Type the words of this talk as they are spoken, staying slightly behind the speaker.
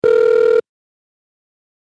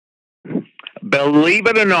Believe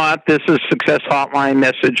it or not, this is Success Hotline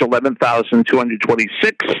message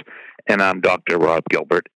 11,226, and I'm Dr. Rob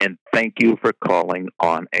Gilbert, and thank you for calling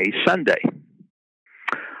on a Sunday.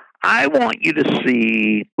 I want you to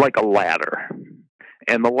see like a ladder,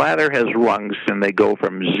 and the ladder has rungs, and they go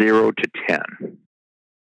from 0 to 10.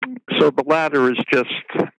 So the ladder is just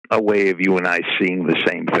a way of you and I seeing the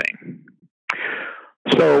same thing.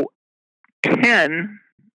 So 10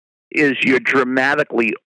 is you're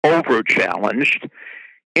dramatically over-challenged,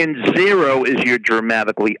 and 0 is you're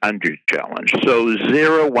dramatically under-challenged. So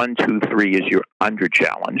 0, 1, 2, 3 is you're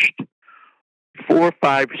under-challenged. 4,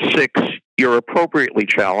 5, 6, you're appropriately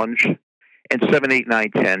challenged. And 7, 8,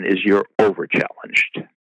 9, 10 is you're over-challenged.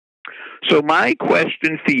 So my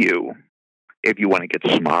question for you, if you want to get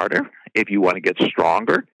smarter, if you want to get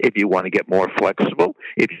stronger, if you want to get more flexible,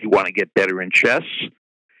 if you want to get better in chess,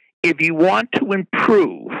 if you want to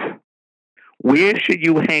improve, where should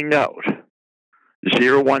you hang out?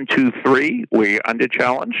 0, 1, 2, 3, where you're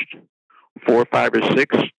under-challenged? 4, 5, or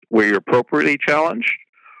 6, where you're appropriately challenged?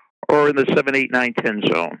 Or in the 7, 8, 9, 10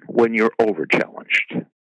 zone, when you're over-challenged?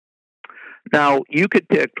 Now, you could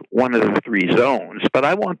pick one of the three zones, but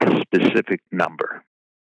I want the specific number.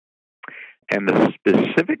 And the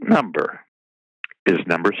specific number is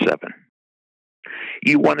number 7.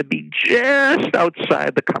 You want to be just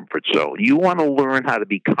outside the comfort zone. You want to learn how to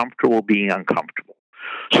be comfortable being uncomfortable.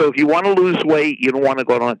 So if you want to lose weight, you don't want to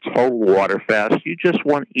go on a total water fast. You just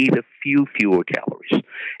want to eat a few fewer calories.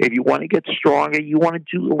 If you want to get stronger, you want to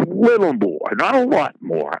do a little more, not a lot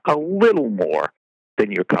more, a little more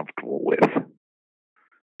than you're comfortable with.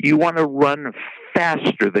 You want to run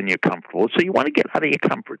faster than you're comfortable. So you want to get out of your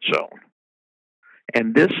comfort zone.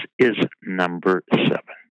 And this is number 7.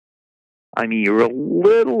 I mean, you're a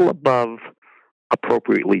little above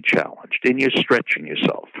appropriately challenged, and you're stretching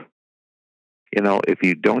yourself. You know, if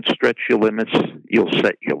you don't stretch your limits, you'll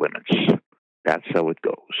set your limits. That's how it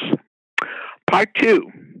goes. Part 2,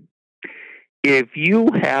 if you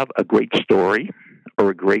have a great story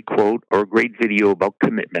or a great quote or a great video about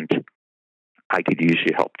commitment, I could use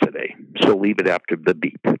your help today. So leave it after the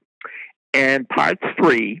beep. And part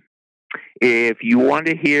 3, if you want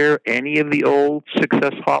to hear any of the old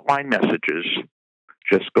Success Hotline messages,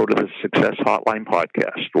 just go to the Success Hotline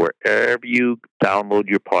podcast. Wherever you download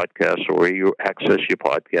your podcast or where you access your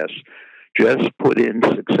podcast, just put in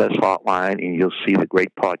Success Hotline and you'll see the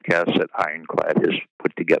great podcasts that Ironclad has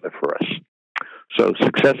put together for us. So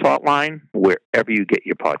Success Hotline, wherever you get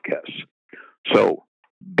your podcasts. So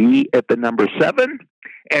be at the number 7,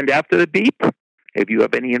 and after the beep, if you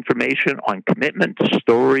have any information on commitment,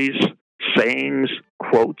 stories, sayings,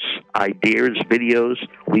 quotes, ideas, videos,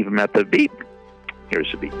 leave them at the beep.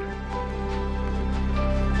 Here's the beep.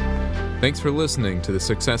 Thanks for listening to the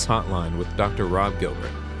Success Hotline with Dr. Rob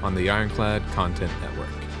Gilbert on the Ironclad Content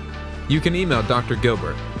Network. You can email Dr.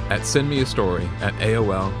 Gilbert at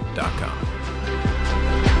sendmeastory@aol.com.